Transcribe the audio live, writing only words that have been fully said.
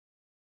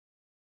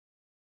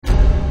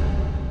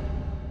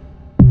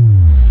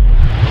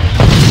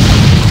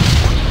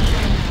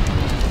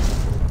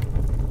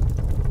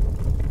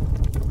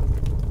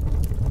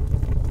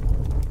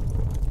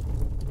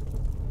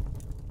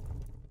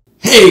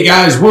Hey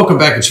guys, welcome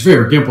back. It's your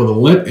favorite Gimp with a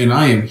Limp, and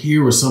I am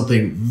here with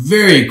something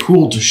very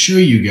cool to show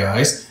you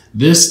guys.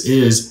 This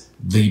is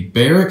the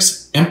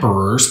Barracks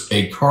Emperors,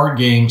 a card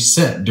game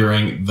set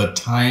during the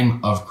time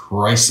of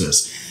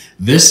crisis.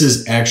 This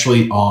is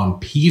actually on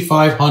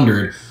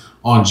P500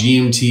 on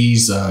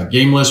GMT's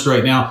game list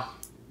right now.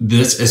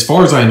 This, as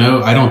far as I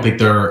know, I don't think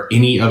there are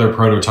any other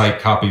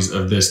prototype copies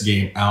of this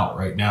game out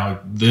right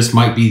now. This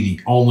might be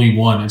the only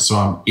one, and so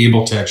I'm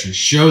able to actually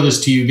show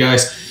this to you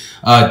guys.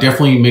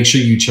 Definitely make sure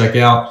you check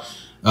out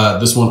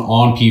this one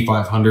on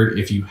P500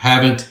 if you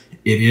haven't.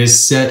 It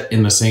is set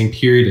in the same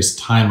period as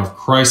Time of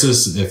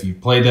Crisis. If you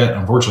played that,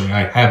 unfortunately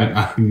I haven't.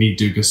 I need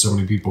to because so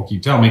many people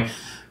keep telling me,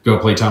 go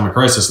play Time of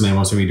Crisis, and they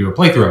want me to do a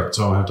playthrough of it,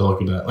 so I'll have to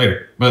look at that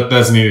later. But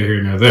that's neither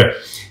here nor there.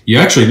 You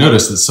actually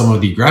notice that some of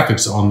the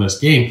graphics on this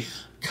game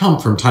come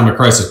from Time of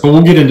Crisis, but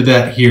we'll get into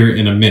that here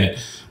in a minute.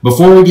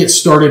 Before we get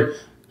started,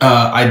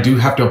 I do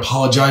have to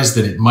apologize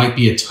that it might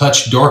be a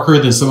touch darker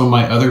than some of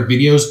my other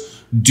videos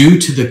due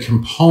to the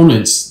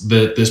components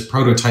that this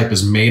prototype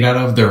is made out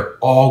of. They're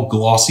all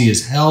glossy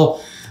as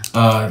hell.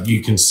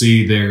 You can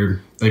see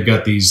they've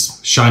got these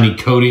shiny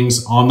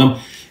coatings on them,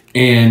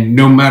 and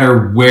no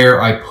matter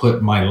where I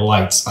put my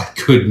lights, I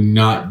could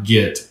not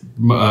get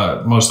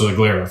most of the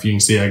glare off. You can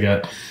see I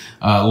got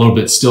a little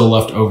bit still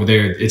left over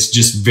there. It's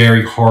just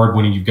very hard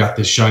when you've got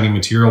this shiny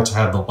material to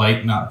have the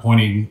light not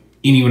pointing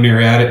anywhere near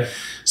at it.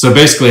 So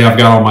basically I've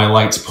got all my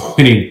lights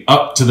pointing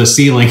up to the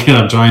ceiling, and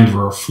I'm trying to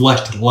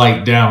reflect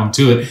light down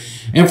to it.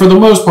 And for the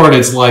most part,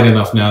 it's light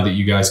enough now that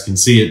you guys can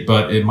see it,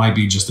 but it might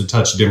be just a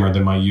touch dimmer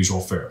than my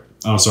usual fare.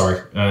 I'm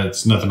sorry,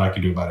 it's nothing I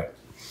can do about it.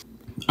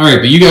 All right,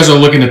 but you guys are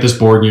looking at this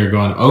board and you're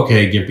going,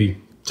 okay, Gimpy,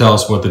 tell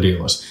us what the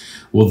deal is.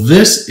 Well,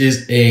 this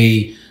is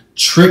a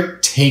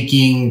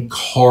trick-taking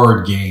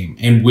card game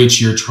in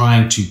which you're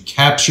trying to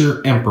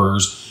capture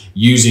emperors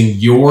using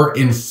your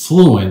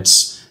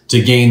influence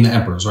to gain the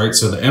emperors, right?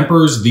 So the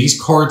emperors,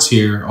 these cards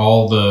here,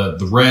 all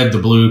the red, the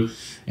blue,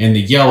 and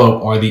the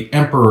yellow are the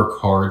emperor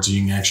cards.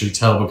 You can actually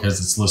tell because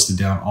it's listed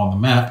down on the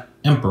map,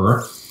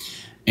 emperor.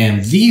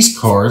 And these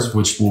cards,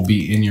 which will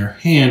be in your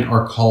hand,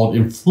 are called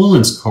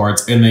influence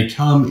cards, and they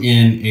come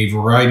in a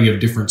variety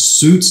of different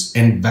suits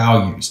and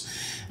values.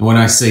 And when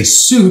I say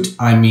suit,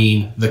 I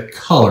mean the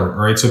color,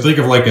 all right? So think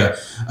of like a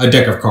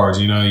deck of cards,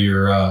 you know,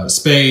 your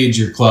spades,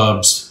 your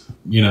clubs,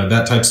 you know,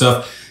 that type of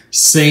stuff.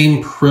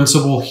 Same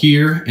principle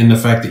here in the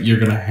fact that you're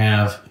going to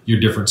have your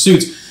different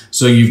suits.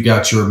 So you've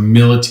got your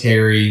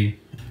military,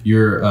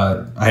 your,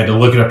 I had to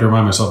look it up to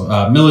remind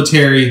myself,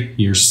 military,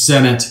 your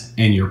senate,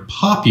 and your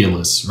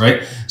populace,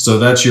 right? So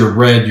that's your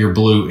red, your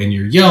blue, and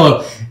your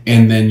yellow.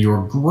 And then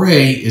your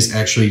gray is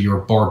actually your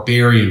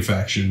barbarian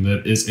faction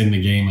that is in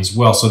the game as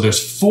well. So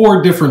there's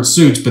 4 different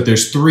suits, but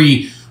there's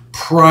 3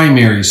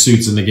 primary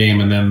suits in the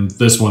game. And then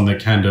this one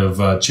that kind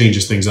of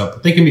changes things up,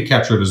 but they can be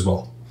captured as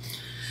well.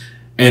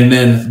 And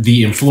then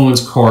the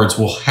influence cards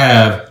will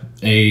have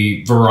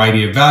a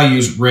variety of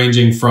values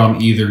ranging from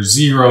either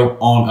 0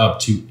 on up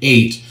to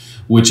 8,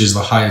 which is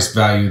the highest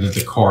value that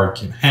the card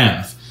can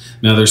have.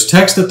 Now there's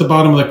text at the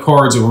bottom of the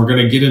cards, and we're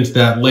going to get into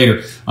that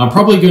later. I'm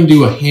probably going to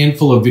do a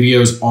handful of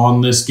videos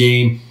on this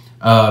game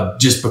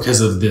just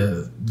because of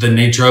the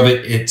nature of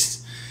it.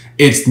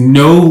 It's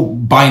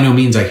by no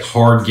means a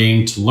hard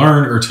game to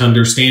learn or to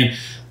understand,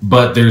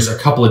 but there's a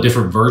couple of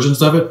different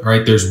versions of it,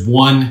 right? There's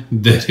one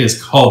that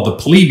is called the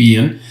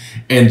plebeian,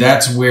 and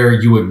that's where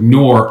you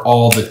ignore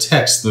all the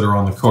text that are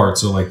on the card.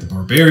 So like the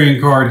barbarian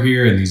card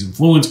here and these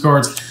influence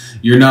cards,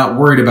 you're not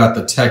worried about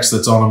the text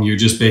that's on them. You're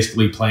just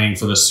basically playing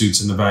for the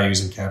suits and the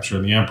values and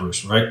capturing the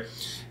emperors, right?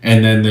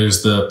 And then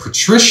there's the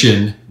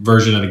patrician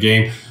version of the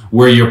game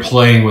where you're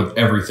playing with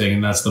everything,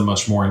 and that's the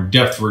much more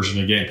in-depth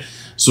version of the game.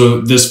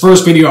 So this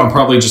first video, I'm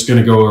probably just going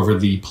to go over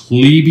the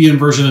plebeian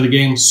version of the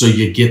game so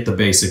you get the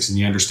basics and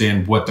you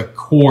understand what the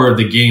core of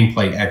the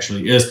gameplay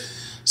actually is.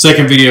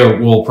 Second video,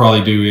 we'll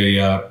probably do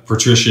a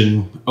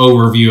patrician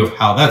overview of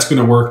how that's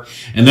going to work.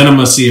 And then I'm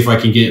going to see if I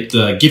can get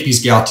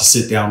Gimpy's gal to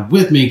sit down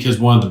with me, because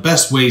one of the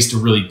best ways to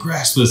really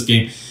grasp this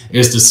game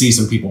is to see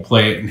some people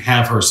play it and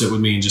have her sit with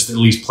me and just at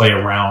least play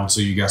around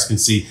so you guys can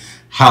see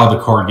how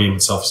the card game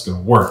itself is going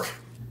to work.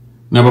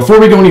 Now, before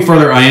we go any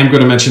further, I am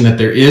going to mention that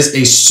there is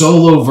a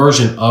solo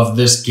version of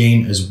this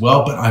game as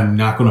well, but I'm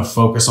not going to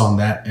focus on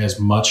that as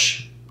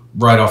much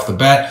right off the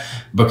bat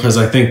because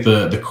I think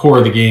the core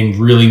of the game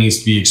really needs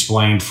to be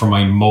explained from a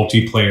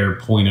multiplayer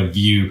point of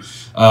view.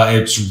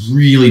 It's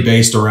really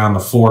based around the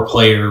 4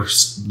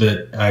 players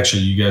that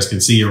actually you guys can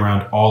see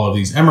around all of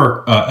these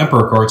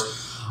emperor cards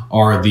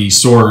are the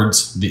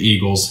swords, the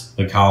eagles,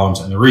 the columns,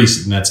 and the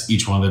wreaths, and that's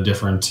each one of the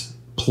different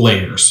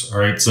players, all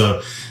right?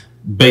 So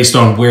based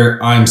on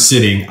where I'm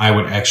sitting, I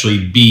would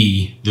actually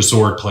be the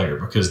sword player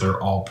because they're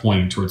all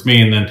pointing towards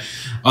me. And then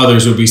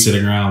others would be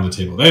sitting around the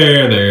table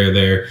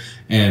there,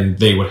 and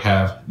they would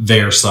have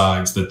their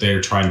sides that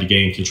they're trying to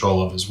gain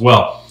control of as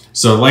well.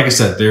 So like I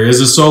said, there is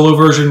a solo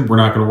version. We're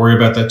not going to worry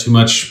about that too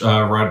much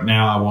right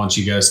now. I want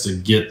you guys to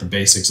get the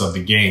basics of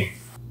the game.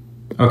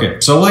 Okay,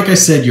 so like I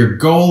said, your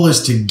goal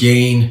is to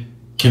gain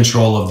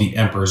control of the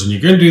emperors, and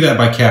you're going to do that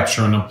by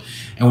capturing them.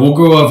 And we'll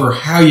go over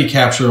how you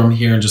capture them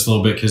here in just a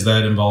little bit, because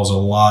that involves a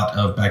lot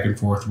of back and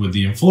forth with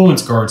the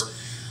influence cards.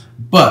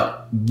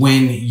 But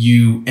when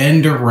you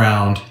end a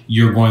round,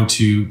 you're going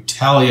to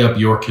tally up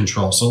your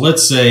control. So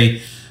let's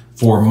say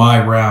for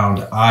my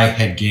round, I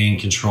had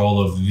gained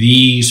control of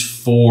these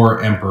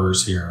 4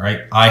 emperors here,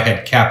 right? I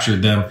had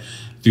captured them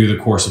through the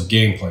course of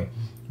gameplay.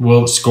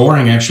 Well,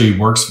 scoring actually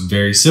works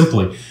very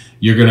simply.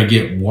 You're going to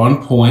get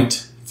 1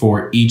 point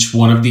for each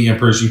one of the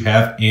emperors you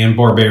have, and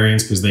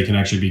barbarians, because they can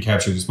actually be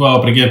captured as well.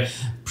 But again,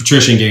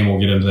 patrician game, we'll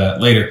get into that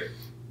later.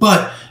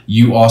 But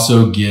you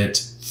also get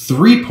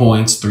 3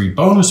 points, 3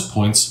 bonus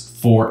points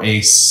for a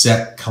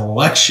set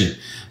collection.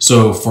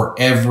 So for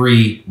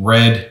every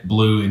red,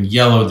 blue, and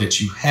yellow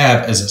that you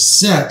have as a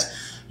set,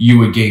 you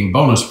would gain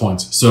bonus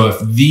points. So if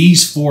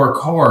these 4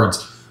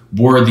 cards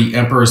were the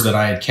emperors that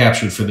I had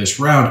captured for this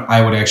round,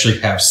 I would actually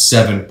have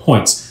 7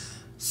 points.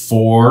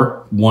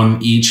 4,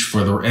 1 each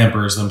for the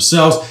emperors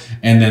themselves,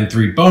 and then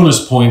 3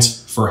 bonus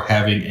points for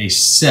having a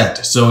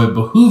set. So it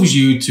behooves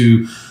you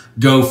to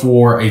go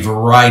for a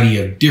variety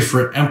of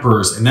different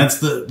emperors, and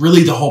that's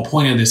really the whole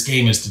point of this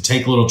game, is to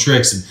take little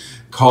tricks and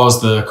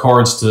cause the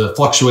cards to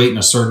fluctuate in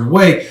a certain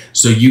way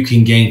so you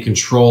can gain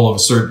control of a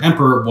certain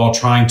emperor while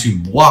trying to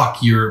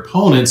block your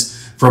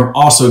opponents from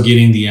also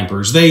getting the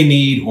emperors they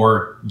need,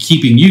 or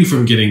keeping you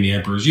from getting the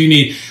emperors you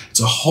need.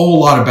 It's a whole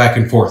lot of back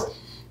and forth.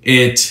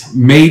 It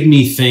made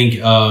me think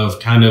of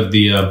kind of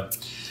the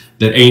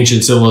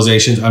ancient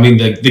civilizations. I mean,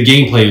 the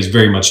gameplay is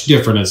very much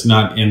different. It's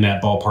not in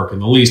that ballpark in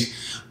the least,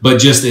 but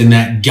just in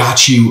that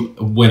got you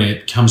when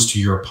it comes to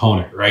your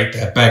opponent, right?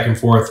 That back and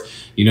forth,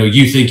 you know,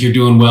 you think you're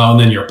doing well, and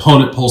then your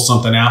opponent pulls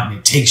something out and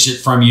it takes it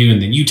from you,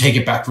 and then you take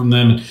it back from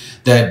them. And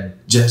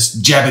that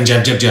just jab and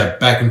jab, jab, jab,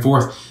 back and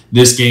forth.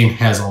 This game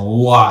has a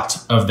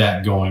lot of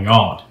that going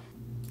on.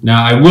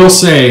 Now, I will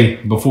say,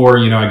 before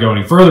I go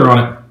any further on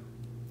it,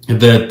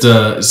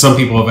 that some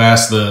people have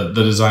asked the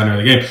designer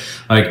of the game,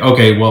 like,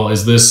 okay, well,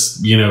 is this,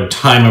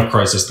 Time of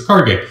Crisis, the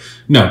card game?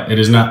 No, it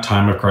is not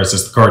Time of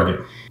Crisis, the card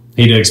game.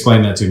 He did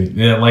explain that to me.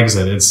 Yeah, like I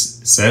said, it's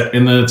set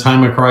in the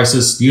Time of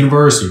Crisis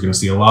universe. You're going to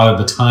see a lot of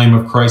the Time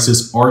of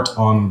Crisis art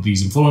on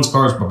these influence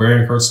cards,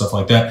 barbarian cards, stuff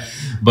like that.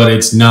 But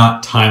it's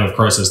not Time of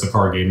Crisis, the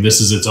card game.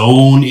 This is its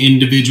own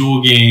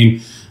individual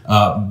game,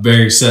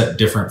 very set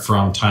different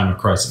from Time of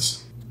Crisis.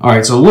 All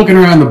right, so looking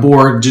around the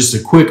board, just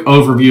a quick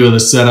overview of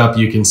the setup,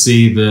 you can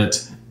see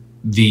that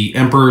the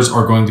emperors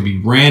are going to be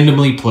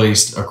randomly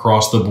placed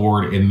across the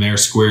board in their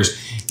squares.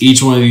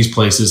 Each one of these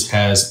places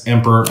has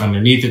emperor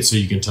underneath it, so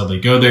you can tell they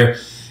go there.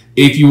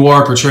 If you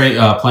are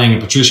playing a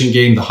patrician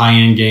game, the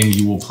high-end game,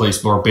 you will place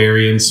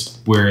barbarians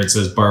where it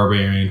says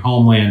barbarian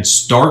homeland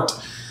start.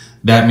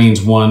 That means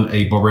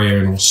a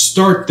barbarian will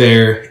start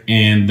there,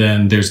 and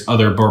then there's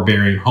other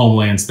barbarian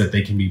homelands that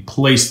they can be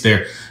placed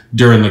there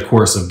during the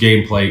course of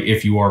gameplay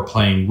if you are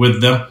playing with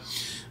them.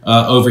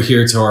 Over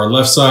here to our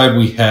left side,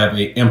 we have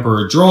a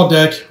Emperor draw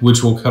deck,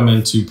 which will come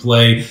into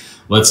play.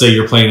 Let's say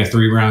you're playing a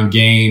 3-round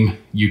game,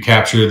 you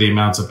capture the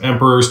amounts of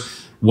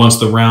emperors. Once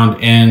the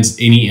round ends,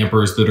 any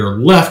emperors that are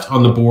left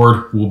on the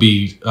board will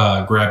be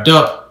grabbed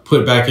up,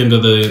 put back into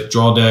the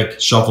draw deck,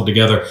 shuffled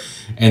together,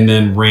 and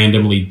then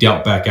randomly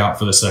dealt back out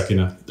for the second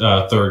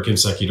and third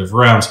consecutive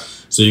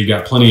rounds. So you've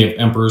got plenty of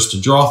emperors to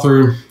draw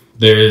through.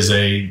 There is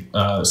a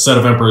set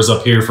of emperors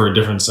up here for a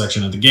different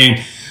section of the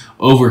game.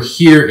 Over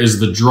here is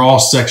the draw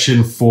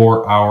section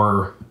for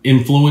our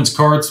influence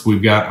cards.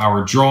 We've got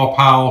our draw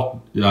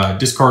pile,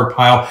 discard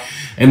pile,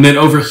 and then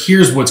over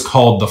here's what's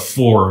called the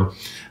forum.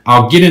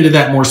 I'll get into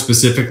that more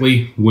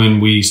specifically when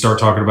we start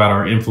talking about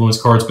our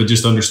influence cards, but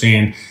just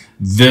understand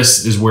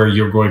this is where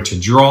you're going to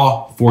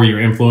draw for your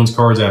influence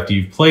cards after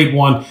you've played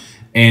one,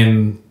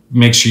 and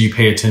make sure you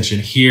pay attention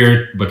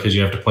here because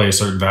you have to play a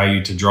certain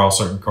value to draw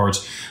certain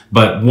cards.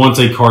 But once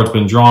a card's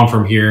been drawn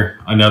from here,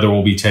 another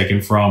will be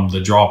taken from the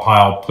draw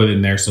pile, put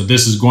in there. So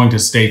this is going to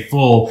stay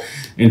full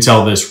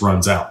until this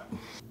runs out.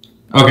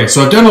 Okay,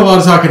 so I've done a lot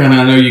of talking, and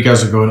I know you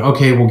guys are going,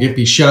 okay, well,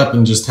 Gimpy, shut up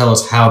and just tell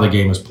us how the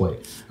game is played.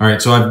 All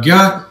right, so I've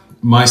got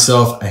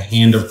myself a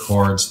hand of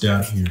cards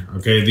down here.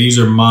 Okay, these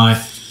are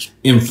my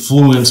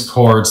influence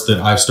cards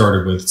that I've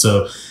started with.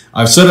 So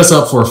I've set us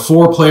up for a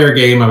 4-player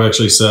game. I've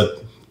actually set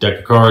deck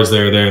of cards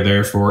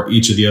there for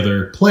each of the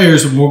other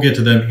players, and we'll get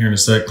to them here in a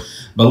sec.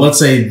 But let's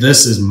say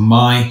this is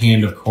my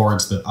hand of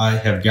cards that I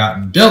have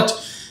gotten dealt,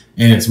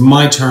 and it's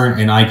my turn,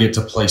 and I get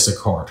to place a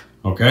card,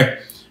 okay?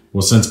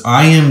 Well, since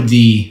I am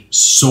the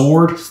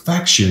sword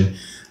faction,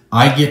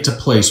 I get to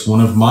place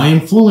one of my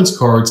influence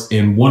cards,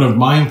 and one of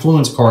my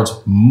influence cards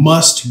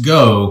must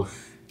go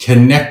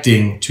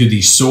connecting to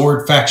the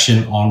sword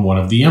faction on one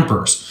of the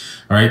emperors.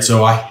 All right,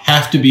 so I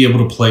have to be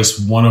able to place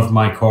one of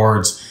my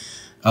cards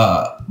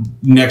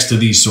next to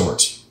these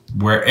swords.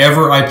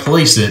 Wherever I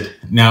place it,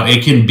 now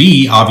it can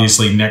be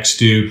obviously next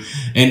to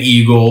an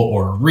eagle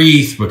or a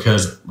wreath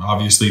because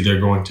obviously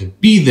they're going to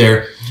be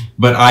there,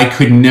 but I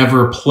could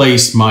never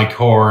place my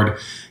card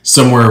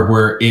somewhere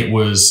where it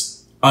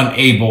was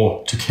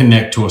unable to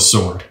connect to a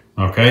sword,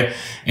 okay?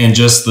 And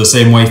just the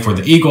same way for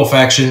the eagle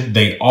faction,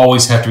 they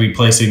always have to be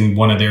placing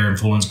one of their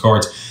influence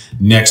cards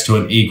next to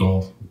an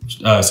eagle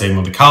same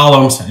with the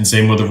columns, and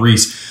same with the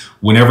wreaths.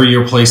 Whenever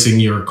you're placing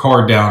your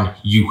card down,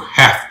 you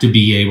have to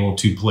be able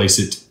to place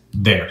it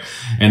there.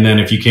 And then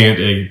if you can't,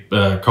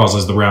 it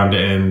causes the round to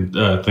end,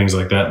 things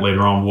like that.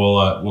 Later on,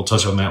 we'll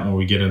touch on that when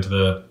we get into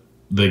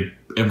the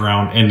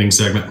round ending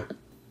segment.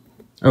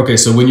 Okay,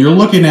 so when you're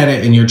looking at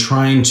it and you're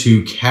trying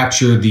to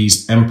capture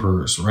these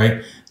emperors,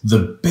 right?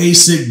 The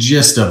basic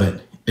gist of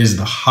it is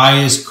the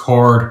highest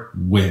card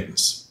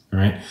wins,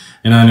 right?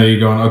 And I know you're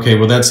going, okay,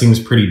 well, that seems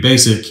pretty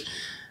basic.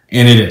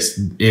 And it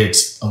is.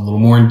 It's a little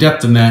more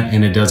in-depth than that,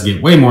 and it does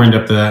get way more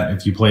in-depth than that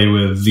if you play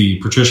with the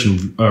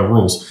patrician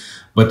rules.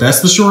 But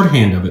that's the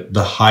shorthand of it.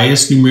 The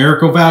highest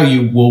numerical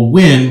value will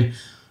win,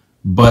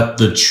 but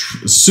the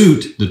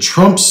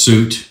trump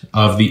suit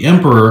of the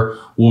emperor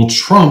will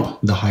trump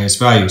the highest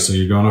value. So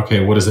you're going,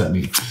 okay, what does that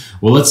mean?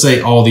 Well, let's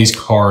say all these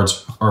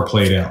cards are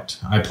played out.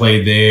 I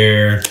play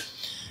there,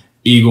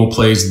 eagle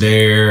plays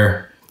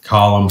there,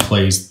 column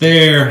plays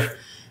there,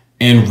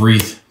 and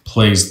wreath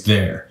plays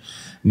there.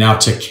 Now,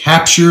 to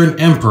capture an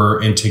emperor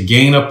and to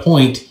gain a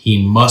point,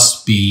 he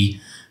must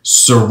be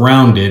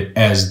surrounded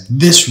as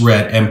this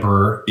red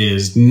emperor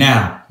is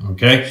now,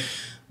 okay?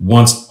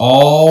 Once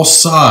all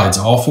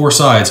four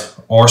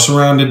sides are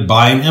surrounded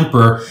by an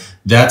emperor,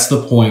 that's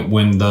the point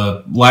when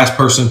the last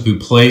person who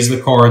plays the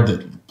card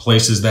that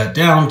places that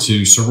down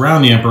to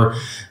surround the emperor,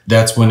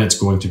 that's when it's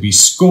going to be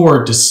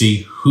scored to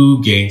see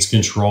who gains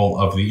control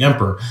of the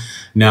emperor.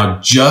 Now,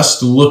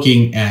 just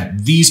looking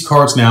at these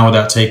cards now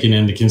without taking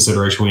into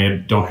consideration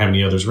we don't have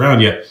any others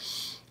around yet,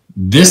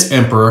 this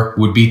emperor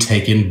would be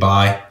taken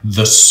by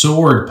the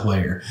sword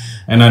player.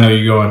 And I know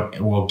you're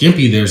going, well,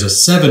 Gimpy, there's a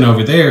 7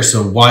 over there,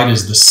 so why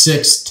does the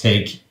 6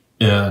 take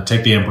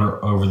the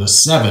emperor over the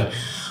 7?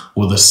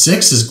 Well, the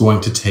 6 is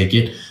going to take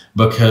it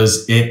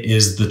because it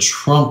is the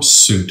trump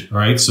suit,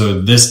 right?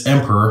 So this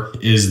emperor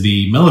is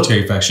the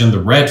military faction,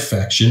 the red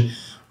faction.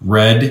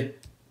 Red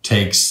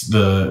takes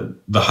the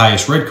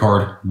highest red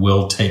card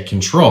will take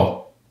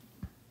control.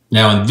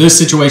 Now, in this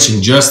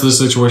situation, just this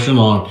situation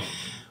alone,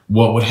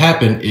 what would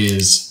happen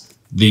is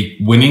the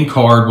winning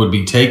card would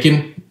be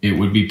taken. It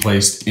would be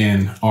placed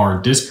in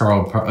our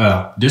discard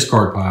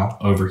pile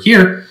over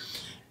here.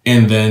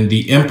 And then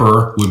the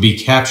emperor would be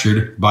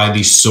captured by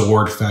the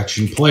sword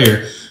faction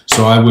player.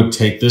 So I would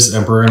take this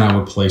emperor and I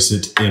would place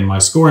it in my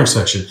scoring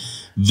section.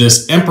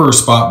 This emperor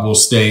spot will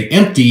stay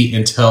empty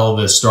until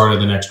the start of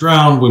the next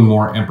round when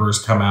more emperors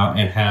come out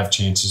and have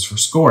chances for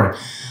scoring.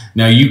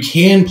 Now, you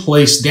can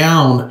place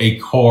down a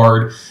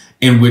card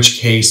in which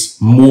case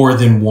more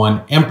than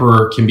one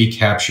emperor can be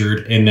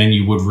captured, and then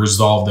you would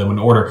resolve them in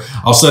order.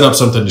 I'll set up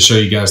something to show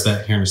you guys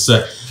that here in a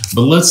sec.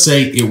 But let's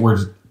say it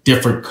were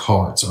different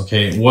cards,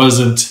 okay? It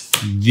wasn't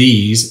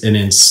these, and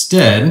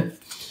instead,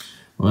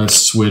 let's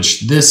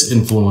switch this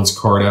influence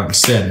card out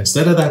instead.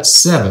 Instead of that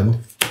 7,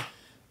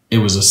 it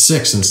was a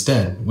 6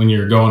 instead. When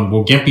you're going,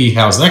 well, Gimpy,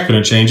 how's that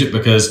going to change it?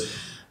 Because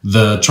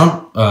the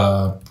trump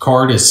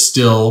card is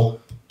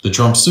still, the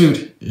trump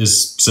suit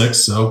is 6,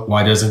 so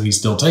why doesn't he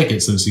still take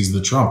it since he's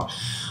the trump?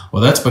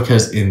 Well, that's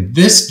because in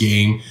this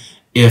game,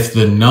 if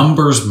the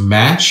numbers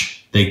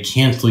match, they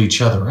cancel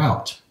each other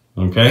out,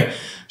 okay?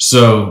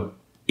 So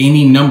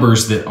any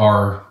numbers that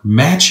are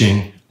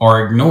matching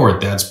are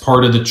ignored. That's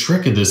part of the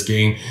trick of this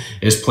game,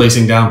 is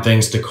placing down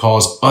things to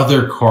cause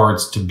other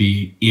cards to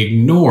be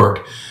ignored.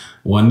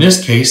 Well, in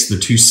this case, the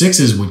 2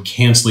 6s would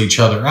cancel each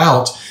other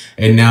out,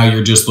 and now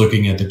you're just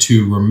looking at the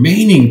 2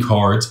 remaining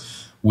cards,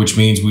 which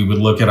means we would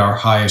look at our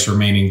highest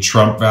remaining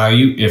trump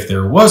value. If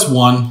there was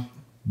one,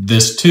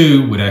 this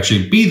 2 would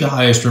actually be the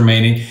highest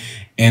remaining,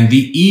 and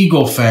the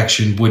eagle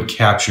faction would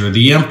capture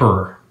the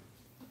emperor.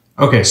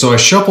 Okay, so I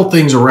shuffled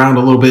things around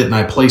a little bit, and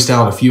I placed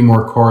out a few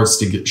more cards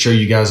to show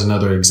you guys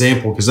another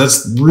example, because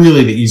that's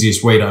really the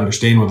easiest way to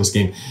understand what this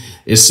game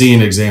is,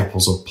 seeing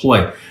examples of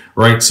play.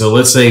 Right, so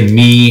let's say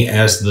me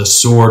as the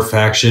sword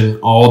faction,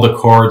 all the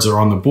cards are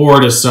on the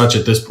board as such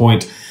at this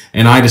point,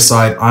 and I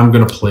decide I'm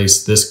going to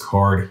place this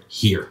card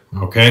here,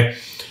 okay?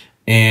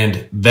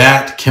 And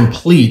that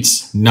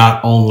completes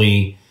not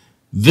only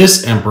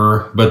this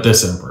emperor, but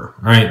this emperor,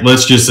 all right?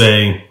 Let's just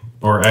say,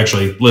 or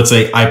actually, let's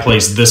say I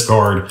place this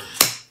card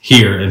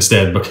here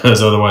instead,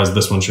 because otherwise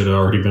this one should have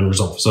already been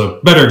resolved.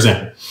 So, better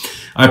example.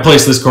 I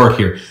place this card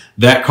here.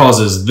 That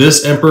causes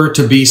this emperor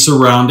to be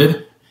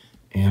surrounded,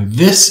 and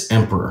this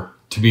emperor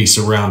to be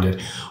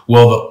surrounded.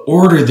 Well, the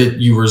order that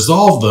you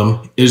resolve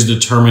them is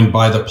determined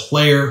by the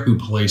player who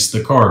placed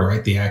the card,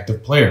 right? The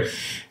active player.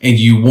 And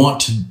you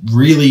want to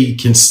really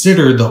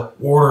consider the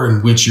order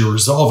in which you're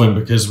resolving,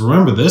 because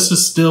remember, this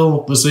is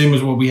still the same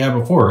as what we had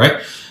before,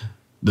 right?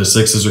 The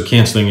 6s are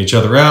canceling each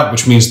other out,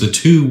 which means the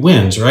 2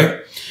 wins, right?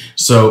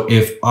 So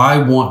if I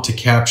want to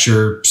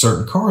capture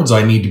certain cards,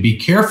 I need to be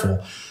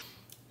careful.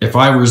 If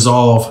I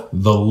resolve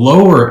the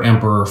lower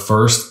emperor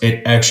first,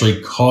 it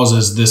actually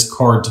causes this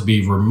card to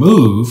be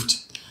removed,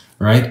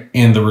 right?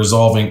 And the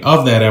resolving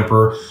of that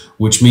emperor,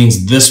 which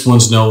means this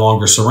one's no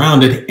longer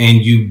surrounded, and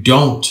you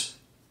don't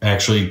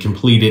actually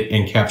complete it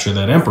and capture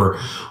that emperor,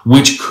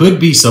 which could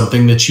be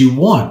something that you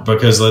want,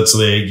 because let's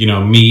say, you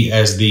know, me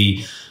as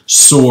the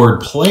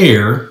sword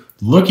player,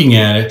 looking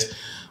at it,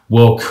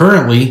 well,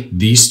 currently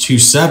these two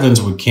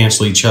 7s would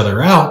cancel each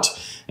other out.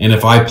 And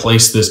if I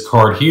place this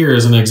card here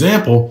as an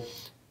example,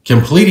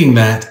 completing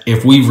that,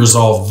 if we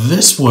resolve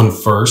this one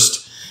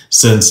first,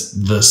 since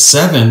the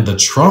 7, the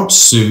trump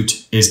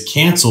suit, is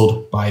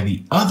canceled by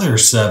the other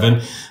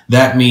 7,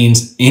 that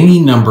means any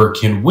number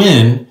can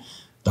win.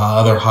 The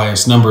other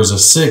highest number is a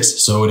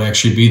 6, so it would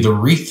actually be the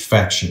Wreath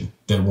faction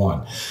that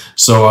won.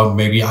 So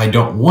maybe I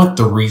don't want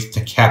the Wreath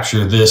to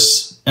capture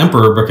this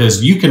Emperor,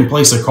 because you can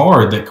place a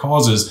card that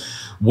causes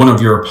one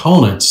of your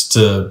opponents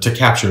to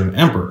capture an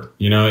Emperor.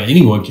 You know,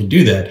 anyone can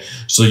do that.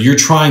 So you're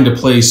trying to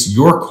place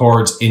your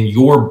cards in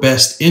your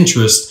best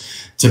interest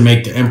to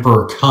make the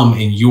Emperor come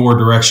in your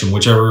direction,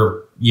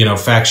 whichever, you know,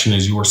 faction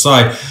is your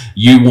side.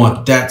 You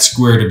want that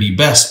square to be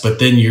best, but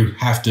then you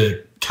have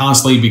to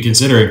constantly be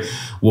considering,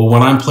 well,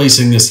 when I'm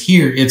placing this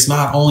here, it's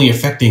not only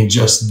affecting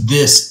just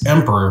this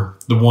Emperor,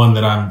 the one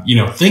that I'm, you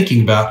know,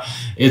 thinking about,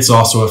 it's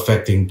also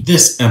affecting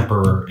this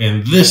Emperor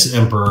and this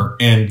Emperor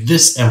and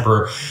this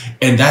Emperor.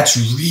 And that's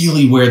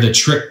really where the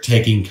trick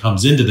taking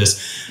comes into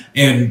this.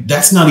 And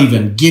that's not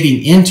even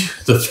getting into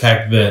the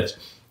fact that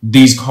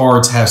these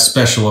cards have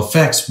special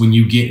effects when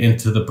you get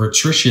into the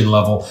patrician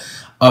level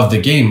of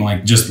the game.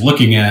 Like just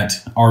looking at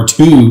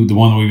R2, the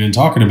one we've been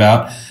talking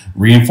about,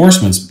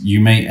 reinforcements. You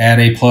may add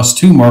a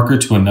 +2 marker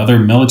to another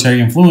military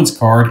influence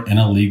card in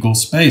a legal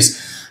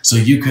space. So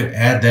you could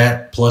add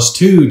that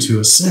 +2 to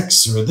a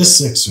 6 or this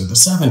 6 or the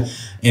 7,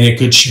 and it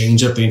could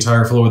change up the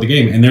entire flow of the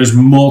game. And there's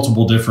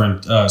multiple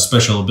different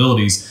special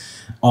abilities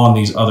on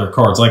these other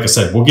cards. Like I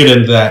said, we'll get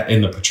into that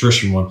in the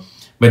patrician one.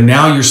 But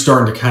now you're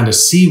starting to kind of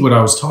see what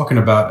I was talking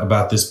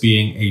about this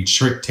being a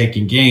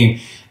trick-taking game,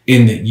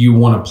 in that you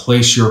want to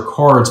place your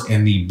cards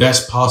in the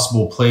best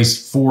possible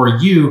place for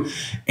you,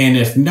 and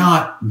if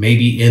not,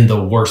 maybe in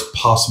the worst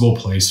possible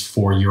place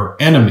for your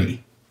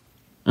enemy.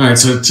 All right,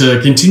 so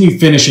to continue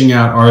finishing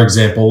out our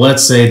example,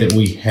 let's say that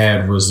we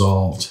had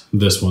resolved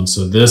this one.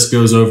 So this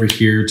goes over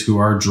here to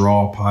our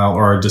draw pile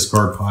or our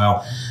discard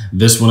pile.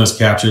 This one is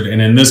captured, and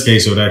in this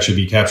case, it would actually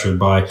be captured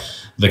by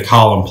the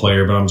column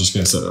player, but I'm just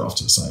going to set it off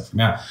to the side for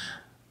now.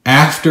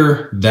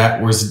 After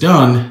that was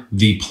done,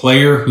 the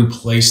player who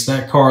placed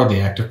that card, the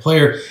active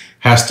player,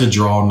 has to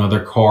draw another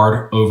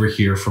card over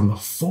here from the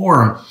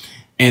forum.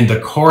 And the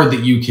card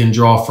that you can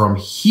draw from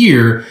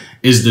here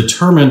is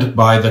determined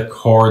by the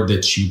card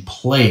that you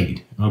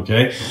played,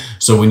 okay?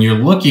 So when you're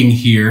looking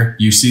here,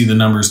 you see the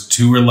numbers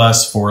 2 or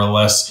less, 4 or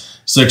less,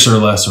 6 or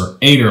less, or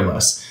 8 or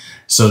less.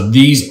 So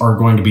these are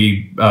going to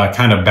be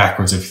kind of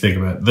backwards if you think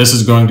about it. This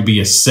is going to be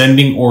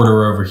ascending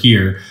order over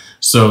here.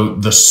 So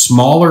the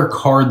smaller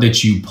card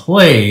that you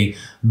play,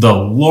 the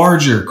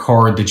larger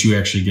card that you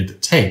actually get to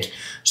take.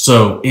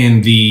 So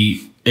in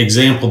the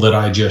example that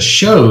I just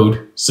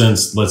showed,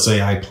 since let's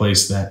say I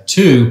placed that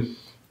 2,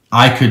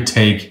 I could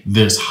take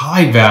this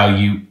high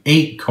value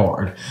 8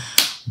 card.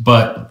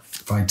 But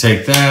if I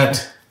take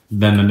that,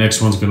 then the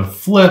next one's going to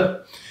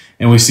flip,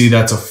 and we see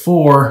that's a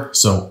 4.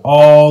 So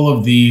all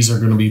of these are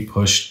going to be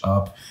pushed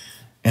up,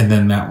 and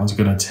then that one's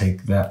going to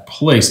take that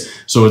place.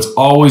 So it's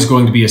always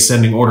going to be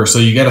ascending order. So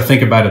you got to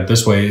think about it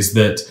this way, is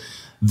that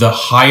the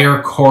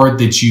higher card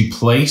that you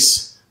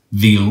place,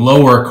 the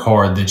lower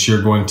card that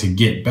you're going to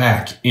get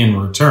back in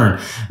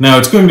return. Now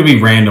it's going to be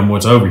random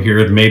what's over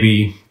here.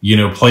 Maybe, you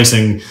know,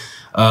 placing,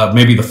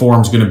 maybe the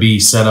forum's going to be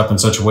set up in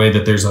such a way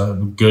that there's a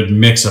good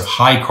mix of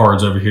high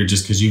cards over here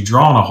just because you've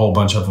drawn a whole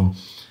bunch of them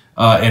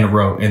in a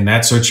row. In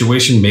that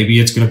situation, maybe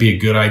it's going to be a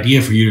good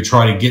idea for you to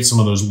try to get some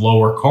of those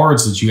lower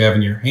cards that you have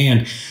in your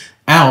hand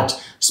out,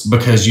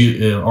 because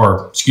you,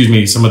 or excuse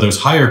me, some of those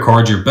higher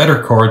cards, your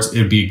better cards,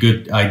 it'd be a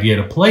good idea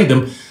to play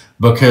them,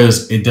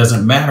 because it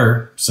doesn't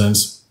matter,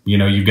 since, you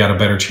know, you've got a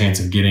better chance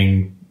of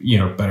getting, you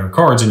know, better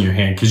cards in your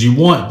hand, because you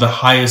want the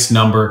highest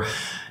number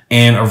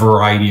and a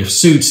variety of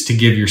suits to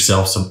give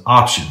yourself some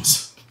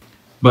options.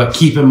 But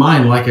keep in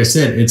mind, like I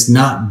said, it's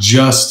not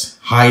just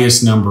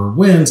highest number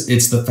wins.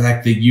 It's the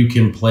fact that you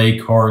can play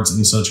cards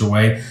in such a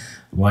way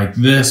like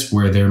this,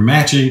 where they're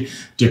matching,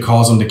 to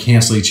cause them to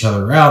cancel each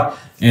other out.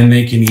 And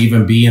they can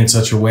even be in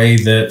such a way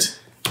that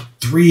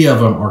 3 of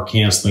them are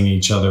canceling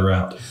each other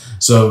out.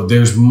 So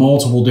there's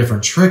multiple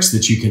different tricks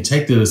that you can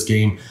take to this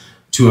game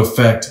to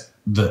affect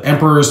the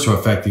emperors, to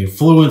affect the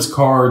influence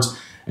cards.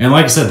 And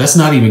like I said, that's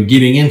not even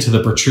getting into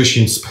the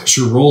patrician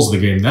special rules of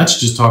the game. That's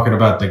just talking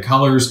about the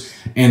colors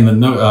and the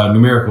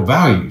numerical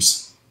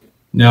values.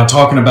 Now,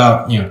 talking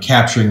about, you know,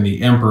 capturing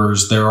the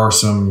emperors, there are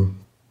some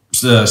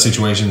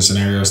situations,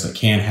 scenarios that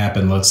can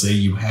happen. Let's say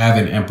you have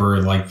an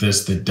emperor like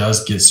this that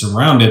does get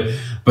surrounded,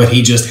 but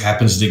he just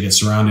happens to get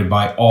surrounded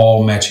by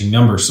all matching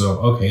numbers. So,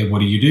 okay, what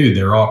do?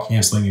 They're all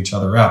canceling each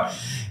other out.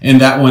 And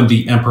that one,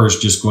 the emperor is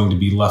just going to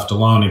be left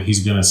alone, and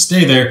he's going to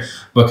stay there,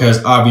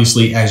 because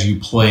obviously as you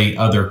play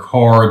other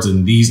cards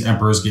and these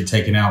emperors get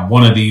taken out,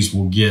 one of these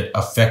will get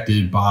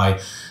affected by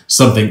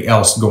something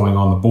else going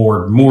on the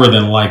board, more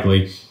than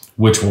likely,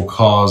 which will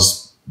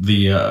cause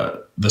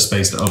the the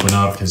space to open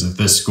up, because if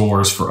this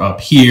scores for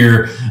up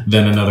here,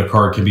 then another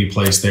card can be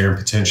placed there and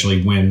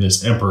potentially win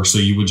this Emperor. So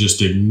you would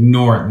just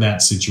ignore it in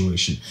that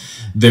situation.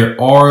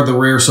 There are the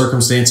rare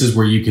circumstances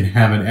where you can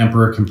have an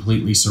Emperor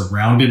completely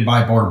surrounded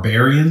by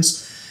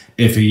barbarians.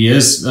 If he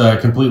is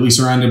completely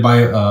surrounded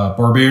by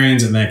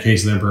barbarians, in that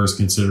case, the Emperor is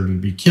considered to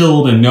be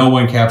killed and no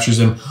one captures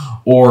him.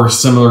 Or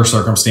similar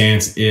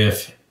circumstance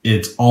if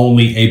it's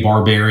only a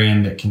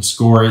barbarian that can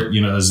score it,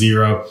 you know, a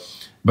 0,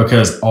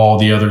 because all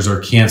the others are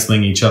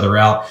canceling each other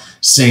out.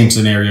 Same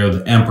scenario,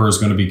 the Emperor is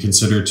going to be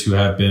considered to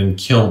have been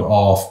killed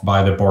off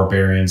by the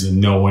barbarians and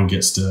no one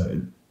gets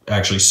to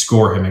actually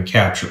score him and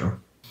capture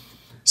him.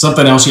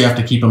 Something else you have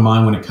to keep in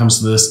mind when it comes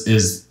to this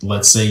is,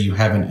 let's say you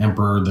have an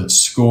Emperor that's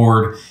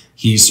scored,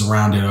 he's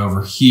surrounded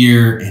over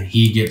here and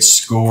he gets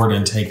scored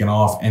and taken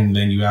off, and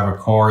then you have a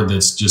card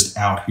that's just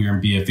out here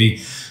in BFE.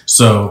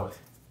 So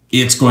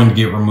it's going to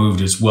get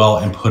removed as well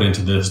and put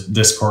into this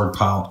discard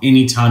pile.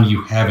 Anytime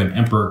you have an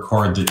Emperor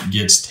card that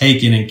gets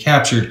taken and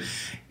captured,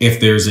 if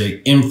there's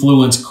an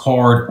influence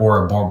card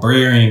or a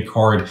barbarian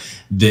card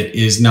that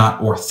is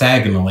not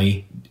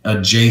orthogonally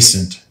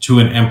adjacent to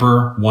an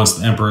Emperor, once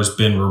the Emperor has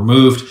been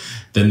removed,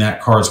 then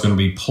that card is going to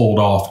be pulled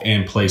off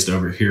and placed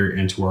over here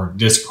into our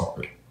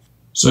discard.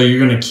 So you're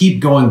going to keep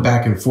going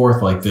back and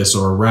forth like this,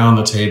 or around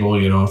the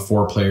table, you know, a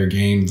 4-player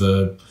game,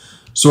 the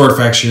Sword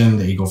faction,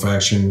 the Eagle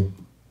faction,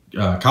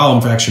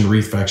 Column faction,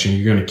 Wreath faction.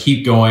 You're going to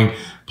keep going,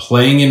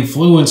 playing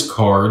influence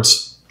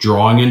cards,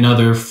 drawing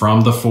another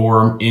from the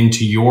forum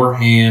into your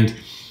hand,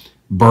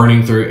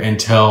 burning through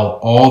until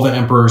all the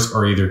Emperors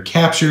are either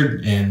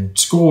captured and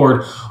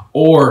scored,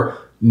 or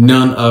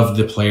none of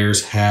the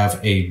players have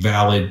a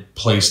valid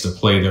place to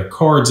play their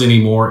cards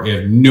anymore.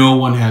 If no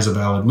one has a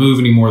valid move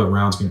anymore, the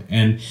round's going to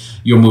end.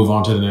 You'll move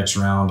on to the next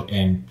round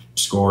and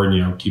score, and,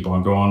 you know, keep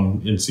on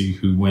going and see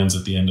who wins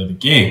at the end of the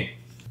game.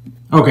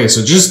 Okay,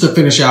 so just to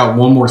finish out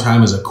one more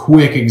time as a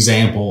quick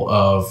example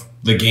of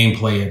the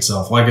gameplay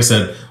itself. Like I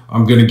said,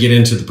 I'm going to get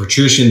into the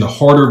patrician, the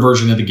harder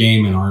version of the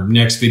game, in our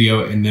next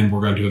video, and then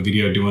we're going to do a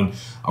video doing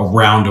a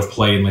round of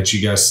play and let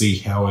you guys see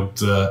how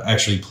it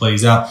actually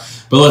plays out.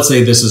 But let's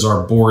say this is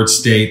our board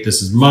state.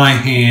 This is my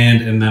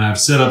hand, and then I've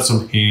set up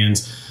some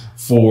hands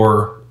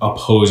for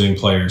opposing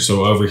players.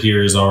 So over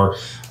here is our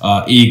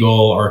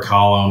Eagle, our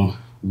Column,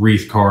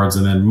 Wreath cards,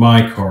 and then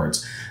my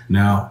cards.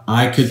 Now,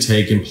 I could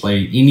take and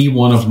play any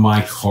one of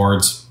my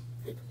cards,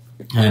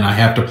 and I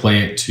have to play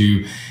it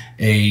to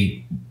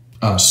a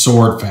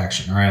Sword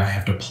faction. All right, I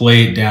have to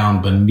play it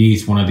down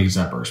beneath one of these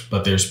Emperors,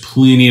 but there's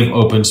plenty of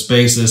open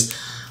spaces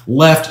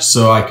left,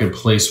 so I could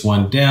place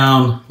one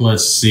down.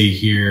 Let's see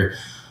here.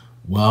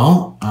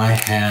 Well, I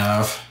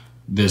have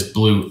this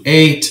blue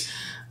 8.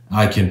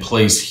 I can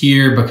place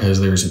here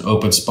because there's an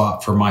open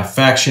spot for my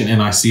faction,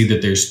 and I see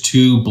that there's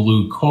 2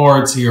 blue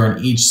cards here on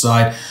each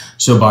side.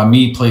 So by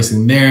me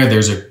placing there,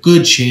 there's a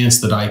good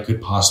chance that I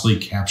could possibly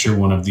capture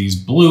one of these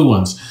blue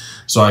ones.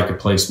 So I could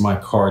place my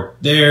card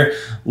there.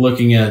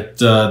 Looking at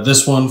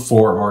this one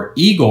for our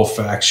Eagle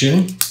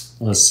faction,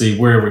 let's see,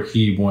 where would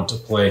he want to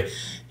play?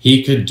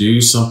 He could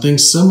do something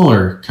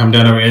similar. Come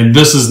down over, and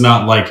this is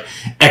not like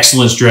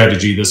excellent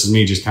strategy. This is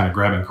me just kind of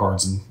grabbing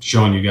cards and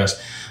showing you guys.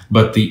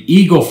 But the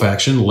Eagle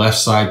faction, left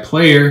side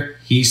player,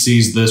 he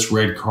sees this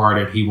red card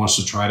and he wants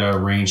to try to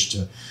arrange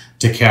to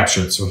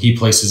capture it. So he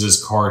places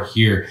his card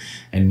here.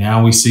 And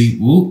now we see,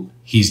 ooh,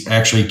 he's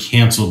actually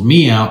canceled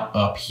me out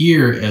up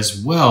here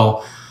as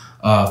well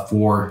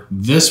for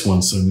this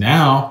one. So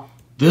now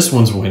this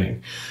one's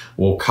winning.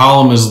 Well,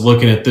 Column is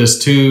looking at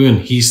this too, and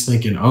he's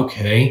thinking,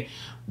 okay,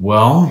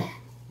 well,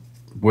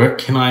 what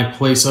can I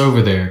place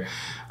over there?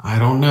 I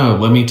don't know.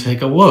 Let me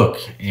take a look.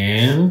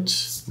 And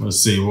let's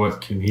see,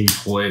 what can he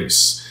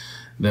place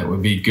that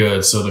would be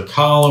good? So the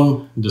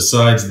Column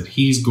decides that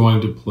he's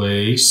going to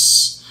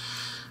place,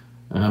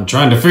 I'm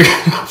trying to figure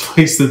out a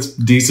place that's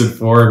decent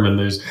for him, and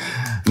there's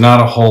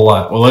not a whole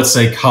lot. Well, let's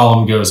say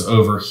Column goes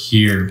over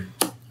here.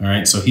 All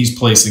right, so he's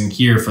placing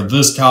here for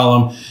this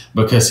Column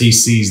because he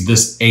sees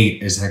this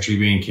 8 is actually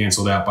being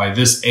canceled out by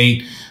this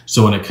 8.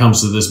 So when it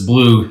comes to this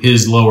blue,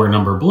 his lower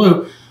number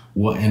blue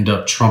will end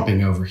up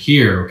trumping over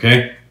here,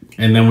 okay?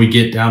 And then we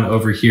get down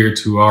over here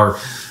to our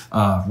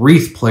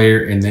Wreath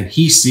player, and then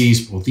he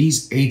sees, well,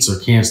 these 8s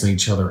are canceling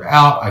each other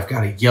out. I've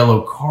got a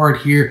yellow card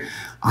here.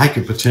 I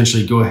could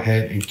potentially go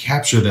ahead and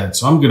capture that.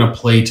 So I'm going to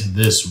play to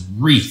this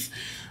Wreath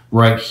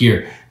right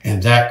here,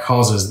 and that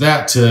causes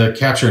that to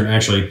capture. And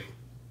actually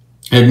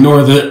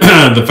ignore the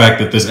the fact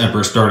that this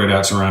Emperor started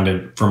out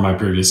surrounded from my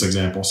previous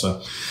example.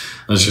 So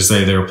let's just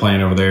say they were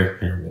playing over there.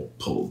 Here, we'll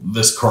pull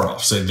this card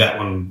off. Say that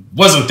one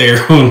wasn't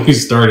there when we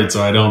started,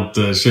 so I don't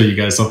show you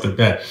guys something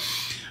bad.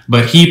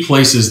 But he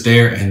places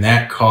there, and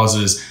that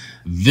causes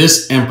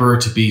this Emperor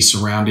to be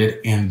surrounded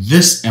and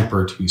this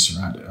Emperor to be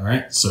surrounded. All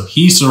right, so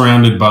he's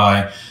surrounded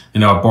by,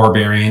 you know, a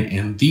barbarian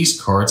and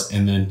these cards,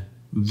 and then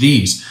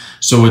these.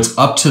 So it's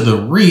up to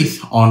the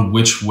Wreath on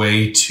which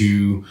way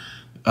to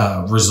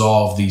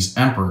resolve these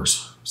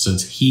Emperors,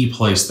 since he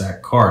placed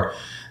that card.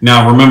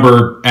 Now,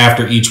 remember,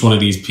 after each one of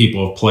these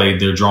people have played,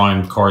 they're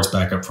drawing cards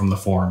back up from the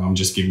forum. I'm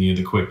just giving you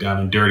the quick down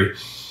and dirty.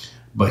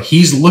 But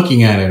he's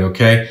looking at it,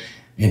 okay?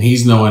 And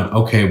he's knowing,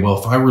 okay, well,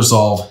 if I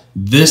resolve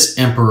this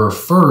Emperor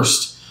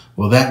first,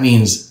 well, that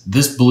means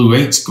this blue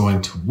 8's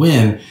going to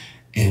win,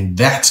 and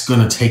that's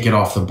going to take it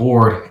off the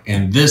board,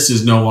 and this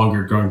is no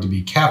longer going to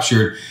be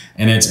captured,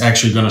 and it's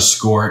actually going to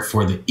score it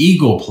for the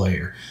eagle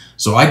player.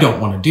 So I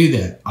don't want to do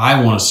that.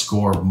 I want to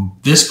score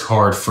this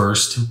card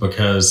first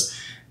because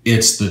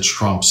it's the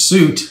trump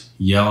suit,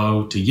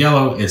 yellow to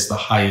yellow. It's the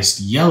highest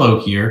yellow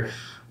here,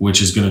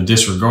 which is going to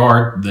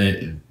disregard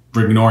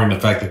ignoring the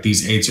fact that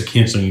these 8s are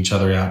canceling each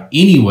other out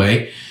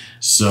anyway.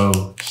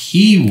 So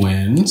he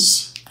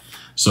wins.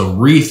 So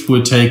Wreath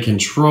would take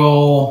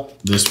control.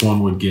 This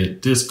one would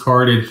get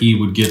discarded. He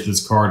would get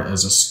this card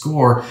as a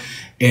score,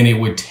 and it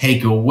would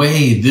take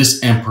away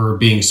this Emperor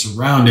being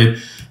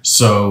surrounded.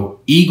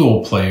 So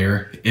eagle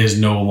player is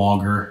no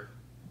longer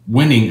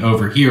winning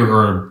over here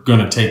or going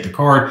to take the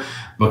card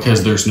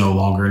because there's no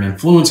longer an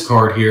influence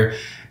card here,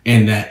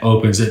 and that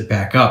opens it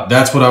back up.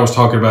 That's what I was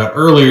talking about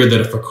earlier,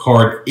 that if a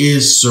card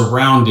is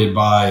surrounded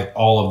by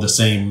all of the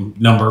same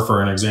number,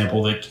 for an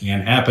example, that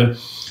can happen,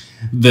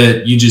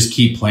 that you just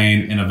keep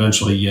playing, and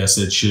eventually, yes,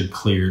 it should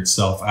clear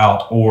itself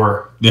out,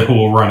 or it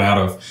will run out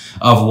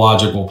of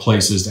logical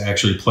places to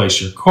actually place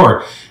your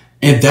card.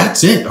 And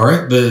that's it, all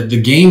right?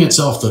 The game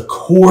itself, the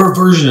core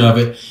version of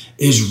it,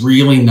 is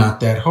really not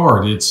that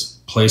hard. It's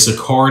place a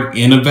card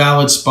in a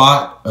valid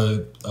spot,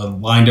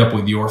 lined up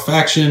with your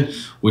faction,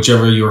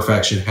 whichever your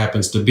faction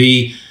happens to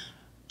be,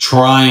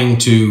 trying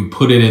to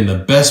put it in the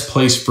best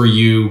place for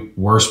you,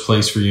 worst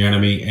place for your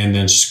enemy, and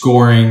then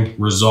scoring,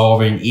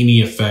 resolving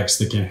any effects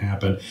that can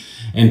happen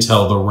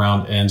until the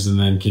round ends, and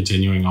then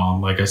continuing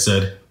on, like I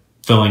said,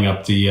 filling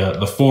up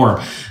the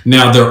form.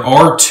 Now, there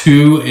are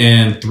 2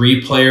 and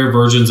 3 player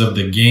versions of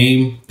the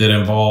game that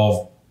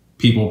involve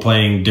people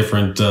playing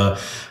different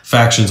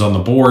factions on the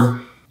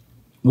board.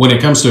 When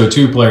it comes to a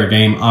 2-player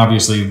game,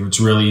 obviously,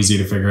 it's really easy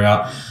to figure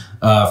out.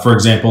 For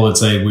example, let's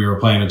say we were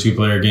playing a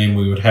 2-player game,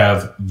 we would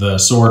have the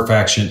sword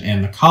faction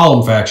and the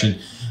column faction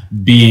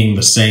being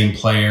the same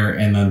player,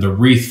 and then the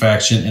wreath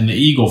faction and the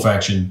eagle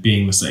faction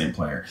being the same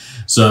player.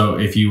 So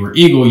if you were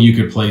eagle, you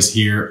could place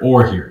here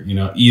or here, you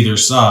know, either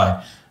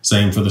side.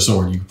 Same for the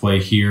sword. You could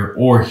play here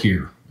or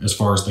here as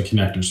far as the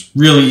connectors.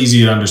 Really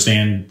easy to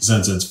understand.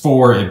 Since it's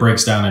 4, it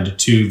breaks down into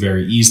 2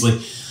 very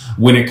easily.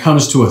 When it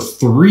comes to a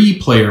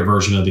 3-player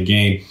version of the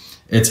game,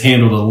 it's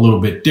handled a little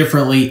bit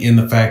differently in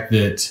the fact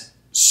that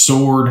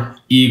sword,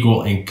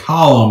 eagle, and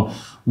column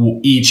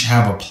will each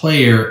have a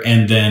player,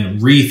 and then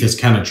wreath is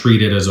kind of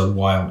treated as a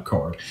wild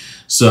card.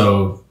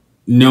 So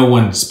no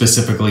one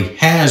specifically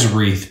has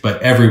wreath,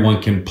 but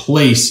everyone can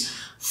place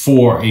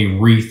for a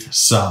wreath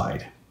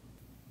side.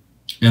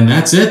 And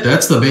that's it.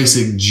 That's the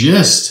basic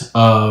gist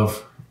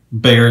of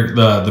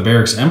the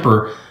Barracks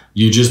Emperor.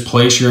 You just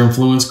place your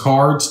influence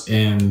cards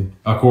and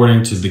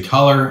according to the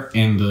color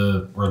and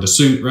the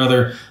suit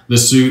rather, the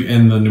suit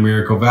and the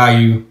numerical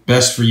value,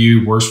 best for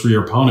you, worst for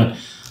your opponent.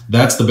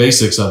 That's the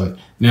basics of it.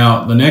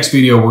 Now, the next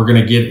video, we're going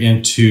to get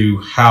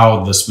into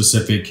how the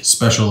specific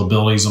special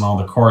abilities on all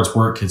the cards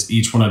work, because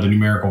each one of the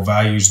numerical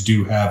values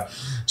do have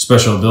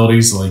special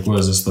abilities. Like, what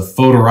is this? The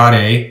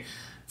Foderate.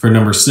 For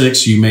number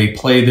 6, you may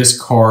play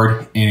this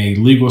card in a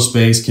legal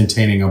space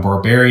containing a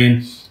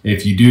barbarian.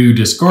 If you do,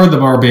 discard the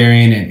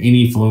barbarian and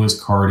any influence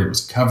card it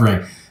was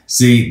covering.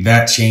 See,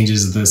 that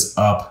changes this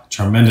up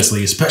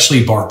tremendously,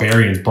 especially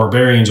barbarians.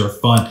 Barbarians are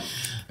fun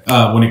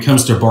when it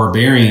comes to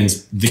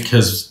barbarians,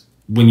 because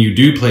when you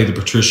do play the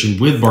patrician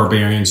with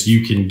barbarians,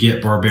 you can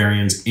get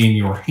barbarians in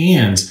your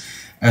hands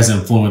as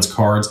influence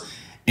cards,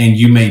 and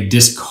you may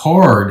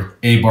discard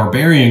a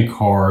barbarian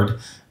card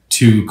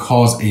to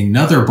cause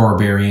another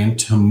barbarian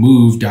to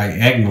move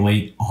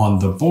diagonally on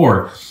the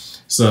board.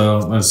 So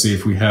let's see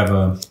if we have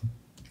a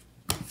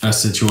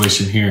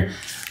situation here.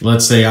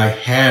 Let's say I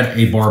had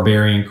a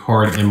barbarian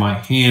card in my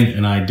hand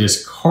and I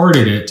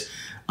discarded it.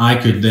 I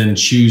could then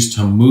choose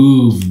to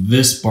move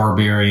this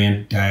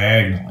barbarian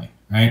diagonally,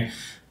 right?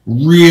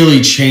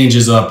 Really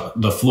changes up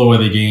the flow of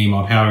the game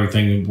on how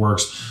everything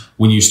works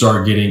when you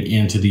start getting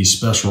into these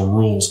special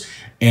rules.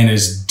 And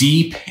as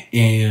deep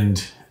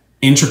and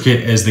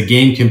intricate as the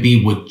game can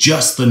be with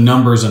just the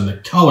numbers and the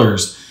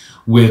colors,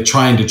 with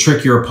trying to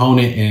trick your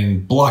opponent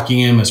and blocking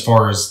him as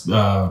far as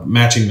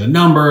matching the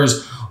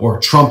numbers or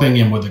trumping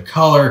him with a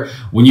color,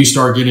 when you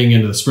start getting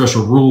into the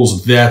special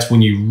rules, that's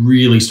when you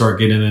really start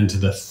getting into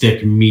the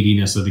thick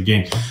meatiness of the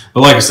game.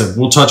 But like I said,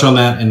 we'll touch on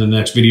that in the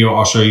next video.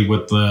 I'll show you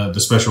what the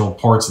special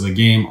parts of the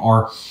game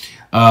are.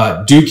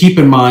 Do keep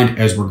in mind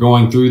as we're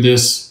going through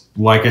this,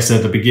 like I said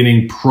at the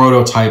beginning,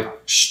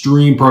 prototype,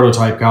 extreme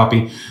prototype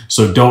copy.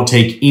 So don't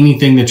take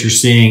anything that you're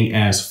seeing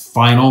as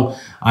final.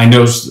 I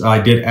know I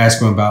did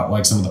ask him about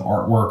like some of the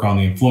artwork on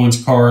the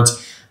influence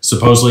cards.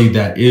 Supposedly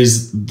that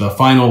is the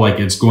final, like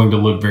it's going to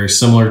look very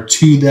similar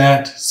to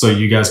that. So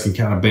you guys can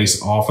kind of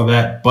base off of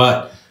that.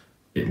 But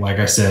like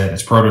I said,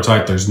 it's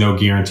prototype. There's no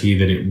guarantee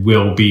that it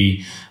will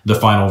be the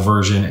final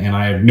version. And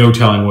I have no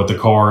telling what the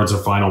cards, a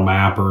final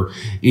map or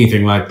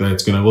anything like that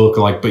it's going to look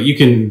like. But you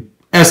can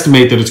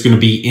estimate that it's going to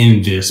be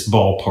in this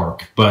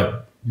ballpark.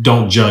 But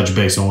don't judge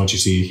based on what you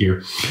see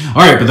here.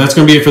 All right, but that's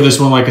going to be it for this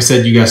one. Like I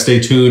said, you guys stay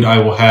tuned. I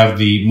will have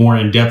the more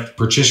in-depth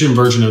partition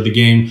version of the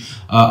game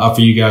up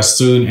for you guys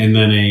soon, and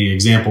then a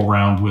example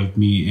round with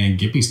me and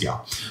Gimpy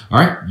Scout. All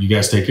right, you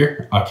guys take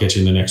care. I'll catch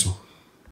you in the next one.